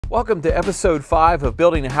Welcome to episode 5 of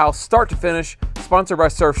Building a House Start to Finish, sponsored by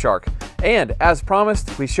Surfshark. And as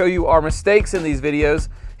promised, we show you our mistakes in these videos.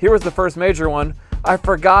 Here was the first major one. I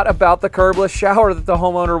forgot about the curbless shower that the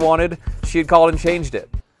homeowner wanted. She had called and changed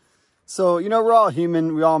it. So, we're all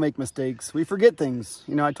human. We all make mistakes. We forget things.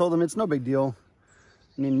 I told them it's no big deal.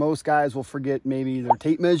 Most guys will forget maybe their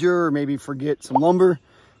tape measure or maybe forget some lumber.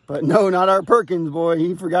 But no, not our Perkins boy.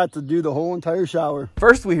 He forgot to do the whole entire shower.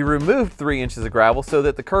 First, we removed 3 inches of gravel so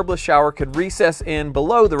that the curbless shower could recess in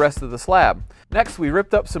below the rest of the slab. Next, we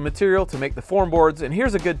ripped up some material to make the form boards, and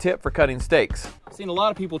here's a good tip for cutting stakes. I've seen a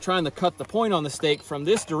lot of people trying to cut the point on the stake from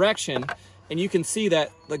this direction, and you can see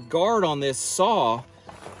that the guard on this saw,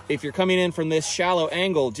 if you're coming in from this shallow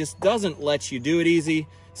angle, just doesn't let you do it easy.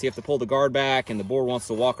 So you have to pull the guard back and the board wants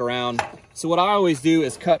to walk around. So what I always do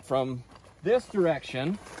is cut from this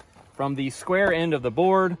direction, from the square end of the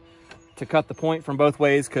board, to cut the point from both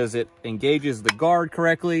ways because it engages the guard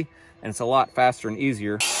correctly and it's a lot faster and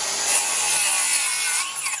easier.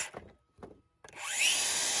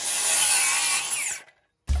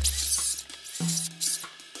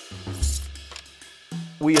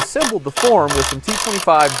 We assembled the form with some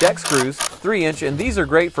T25 deck screws, 3-inch, and these are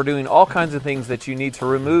great for doing all kinds of things that you need to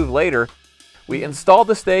remove later. We installed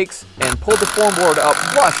the stakes and pulled the form board up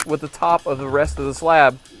flush with the top of the rest of the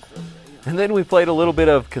slab. And then we played a little bit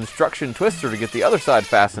of construction twister to get the other side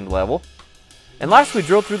fastened level. And last we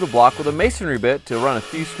drilled through the block with a masonry bit to run a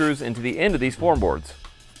few screws into the end of these form boards.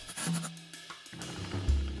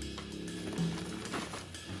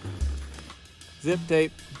 Zip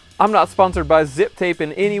tape. I'm not sponsored by zip tape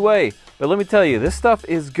in any way, but let me tell you, this stuff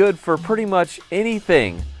is good for pretty much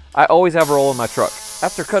anything. I always have a roll in my truck.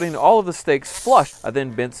 After cutting all of the stakes flush, I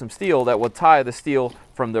then bent some steel that would tie the steel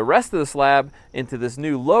from the rest of the slab into this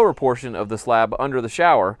new lower portion of the slab under the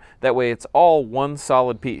shower. That way it's all one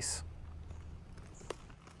solid piece.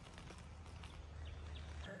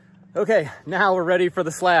 Okay, now we're ready for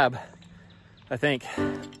the slab, I think.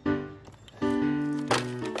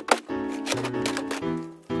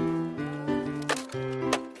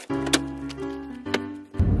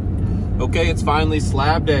 Okay, it's finally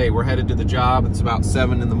slab day. We're headed to the job. It's about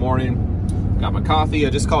 7 in the morning. Got my coffee. I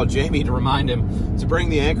just called Jamie to remind him to bring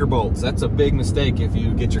the anchor bolts. That's a big mistake if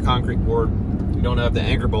you get your concrete board. You don't have the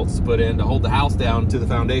anchor bolts to put in to hold the house down to the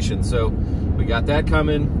foundation. So we got that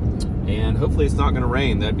coming, and hopefully it's not gonna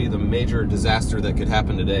rain. That'd be the major disaster that could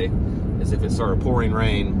happen today, is if it started pouring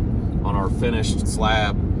rain on our finished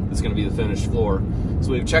slab. It's gonna be the finished floor.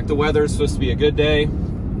 So we've checked the weather. It's supposed to be a good day.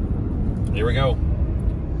 Here we go.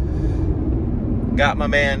 Got my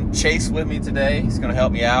man Chase with me today. He's gonna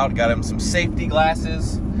help me out. Got him some safety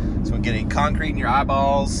glasses so we can get any concrete in your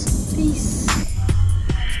eyeballs. Peace.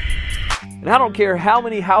 And I don't care how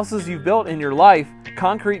many houses you've built in your life,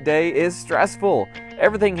 concrete day is stressful.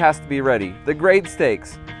 Everything has to be ready. The grade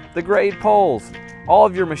stakes, the grade poles, all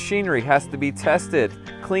of your machinery has to be tested,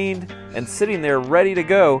 cleaned, and sitting there ready to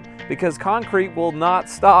go because concrete will not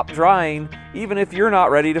stop drying even if you're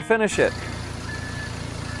not ready to finish it.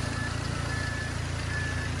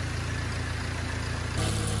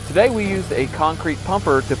 Today we used a concrete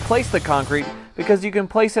pumper to place the concrete because you can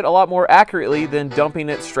place it a lot more accurately than dumping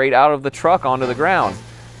it straight out of the truck onto the ground.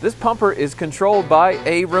 This pumper is controlled by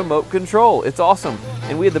a remote control. It's awesome.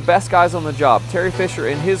 And we had the best guys on the job, Terry Fisher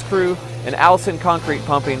and his crew, and Allison Concrete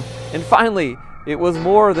Pumping. And finally, it was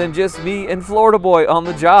more than just me and Florida Boy on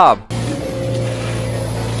the job.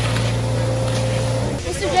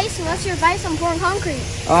 Mr. Jason, what's your advice on pouring concrete?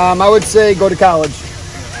 I would say go to college.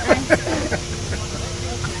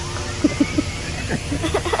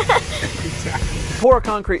 To pour a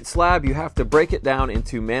concrete slab, you have to break it down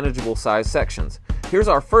into manageable size sections. Here's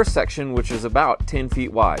our first section, which is about 10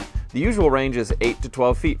 feet wide. The usual range is 8 to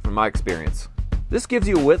 12 feet from my experience. This gives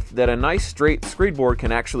you a width that a nice straight screed board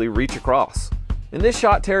can actually reach across. In this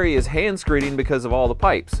shot, Terry is hand screeding because of all the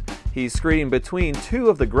pipes. He's screeding between 2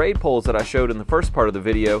 of the grade poles that I showed in the first part of the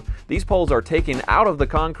video. These poles are taken out of the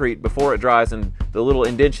concrete before it dries and the little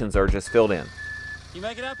indentions are just filled in. You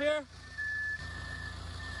make it up here?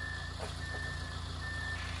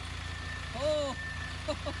 Oh.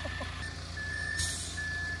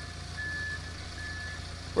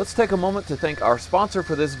 Let's take a moment to thank our sponsor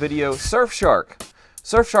for this video, Surfshark.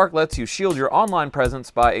 Surfshark lets you shield your online presence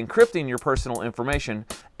by encrypting your personal information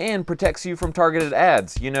and protects you from targeted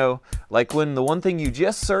ads. Like when the one thing you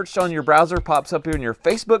just searched on your browser pops up in your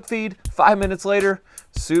Facebook feed 5 minutes later.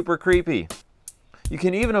 Super creepy. You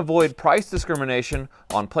can even avoid price discrimination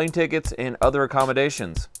on plane tickets and other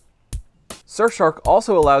accommodations. Surfshark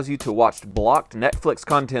also allows you to watch blocked Netflix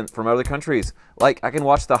content from other countries, like I can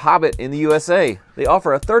watch The Hobbit in the USA. They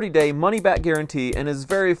offer a 30-day money-back guarantee and is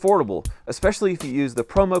very affordable, especially if you use the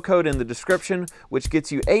promo code in the description, which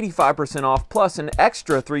gets you 85% off plus an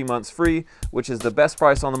extra 3 months free, which is the best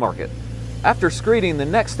price on the market. After screeding, the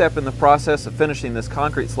next step in the process of finishing this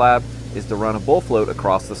concrete slab is to run a bull float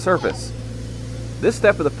across the surface. This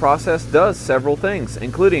step of the process does several things,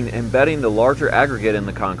 including embedding the larger aggregate in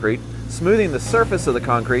the concrete, smoothing the surface of the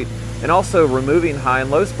concrete, and also removing high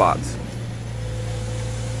and low spots.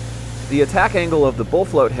 The attack angle of the bull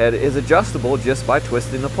float head is adjustable just by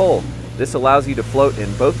twisting the pole. This allows you to float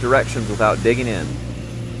in both directions without digging in.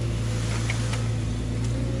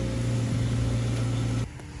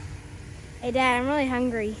 Hey Dad, I'm really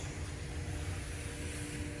hungry.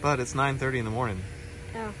 But it's 9:30 in the morning.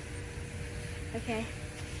 Oh, okay.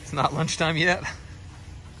 It's not lunchtime yet.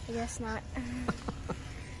 I guess not.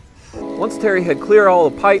 Once Terry had cleared all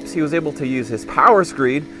the pipes, he was able to use his power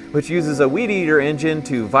screed, which uses a weed eater engine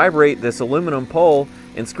to vibrate this aluminum pole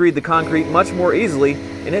and screed the concrete much more easily,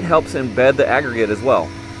 and it helps embed the aggregate as well.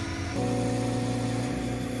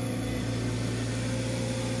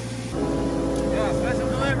 Yeah, special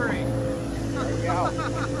delivery.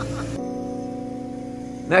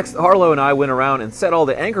 Next, Harlow and I went around and set all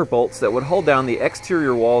the anchor bolts that would hold down the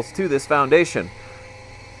exterior walls to this foundation.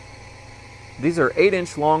 These are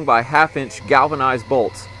 8-inch long by 1/2-inch galvanized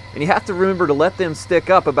bolts, and you have to remember to let them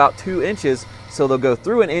stick up about 2 inches so they'll go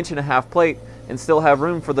through an 1.5-inch plate and still have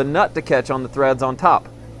room for the nut to catch on the threads on top.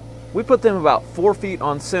 We put them about 4 feet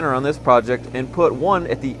on center on this project and put one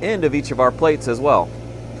at the end of each of our plates as well.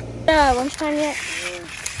 Lunchtime yet?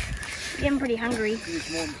 Yeah, I'm pretty hungry.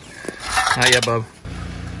 Yeah, bub.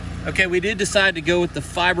 Okay, we did decide to go with the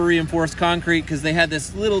fiber reinforced concrete because they had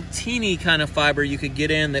this little teeny kind of fiber you could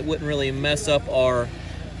get in that wouldn't really mess up our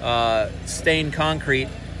stained concrete.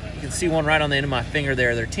 You can see one right on the end of my finger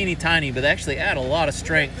there. They're teeny tiny, but they actually add a lot of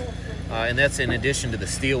strength, and that's in addition to the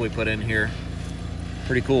steel we put in here.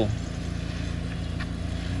 Pretty cool.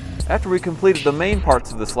 After we completed the main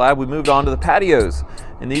parts of the slab, we moved on to the patios,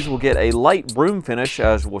 and these will get a light broom finish,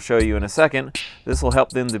 as we'll show you in a second. This will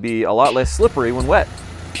help them to be a lot less slippery when wet.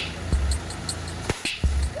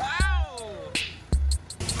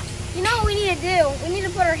 You know what we need to do? We need to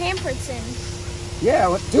put our handprints in.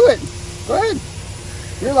 Yeah, do it. Go ahead.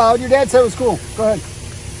 You're loud. Your dad said it was cool. Go ahead.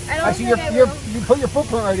 I don't Actually, think I will. you put your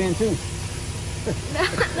footprint right in too.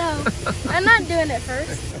 No, I'm not doing it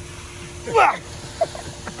first.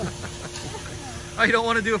 Oh, you don't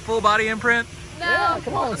want to do a full body imprint? No, Yeah,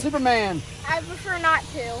 come on, Superman. I prefer not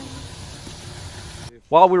to.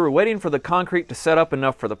 While we were waiting for the concrete to set up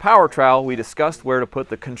enough for the power trowel, we discussed where to put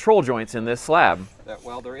the control joints in this slab.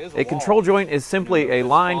 A control joint is simply a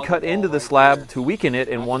line cut into the slab to weaken it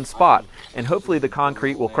in one spot, and hopefully the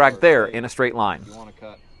concrete will crack there in a straight line.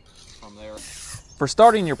 For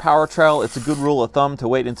starting your power trowel, it's a good rule of thumb to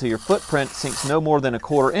wait until your footprint sinks no more than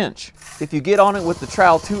 1/4 inch. If you get on it with the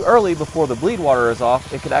trowel too early before the bleed water is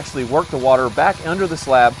off, it could actually work the water back under the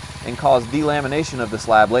slab and cause delamination of the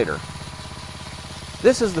slab later.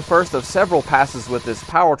 This is the first of several passes with this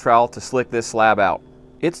power trowel to slick this slab out.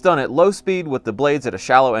 It's done at low speed with the blades at a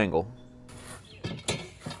shallow angle.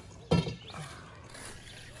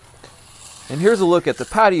 And here's a look at the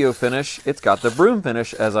patio finish. It's got the broom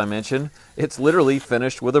finish, as I mentioned. It's literally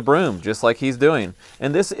finished with a broom, just like he's doing.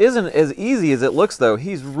 And this isn't as easy as it looks, though.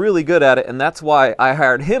 He's really good at it, and that's why I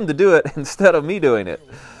hired him to do it instead of me doing it.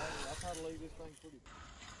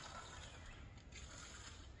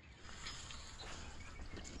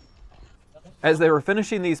 As they were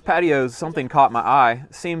finishing these patios, something caught my eye.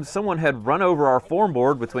 Seems someone had run over our form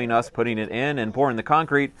board between us putting it in and pouring the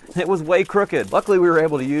concrete. It was way crooked. Luckily, we were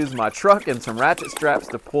able to use my truck and some ratchet straps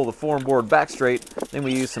to pull the form board back straight. Then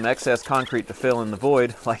we used some excess concrete to fill in the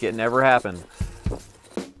void like it never happened.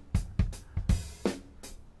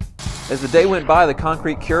 As the day went by, the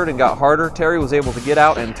concrete cured and got harder. Terry was able to get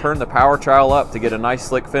out and turn the power trowel up to get a nice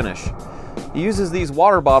slick finish. He uses these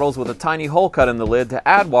water bottles with a tiny hole cut in the lid to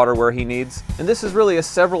add water where he needs, and this is really a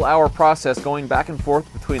several-hour process going back and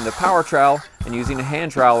forth between the power trowel and using a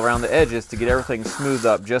hand trowel around the edges to get everything smoothed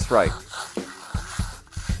up just right.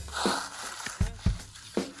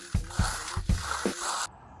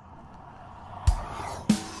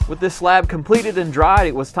 With this slab completed and dried,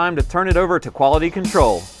 it was time to turn it over to quality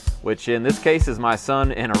control, which in this case is my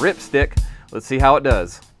son and a ripstick. Let's see how it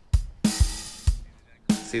does.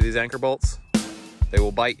 See these anchor bolts? They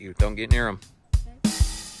will bite you. Don't get near them.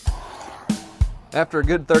 After a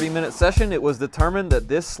good 30-minute session, it was determined that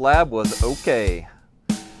this slab was okay.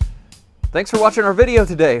 Thanks for watching our video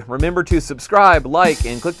today. Remember to subscribe, like,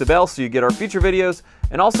 and click the bell so you get our future videos.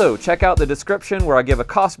 And also check out the description where I give a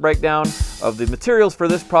cost breakdown of the materials for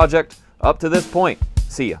this project up to this point.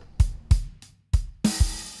 See ya.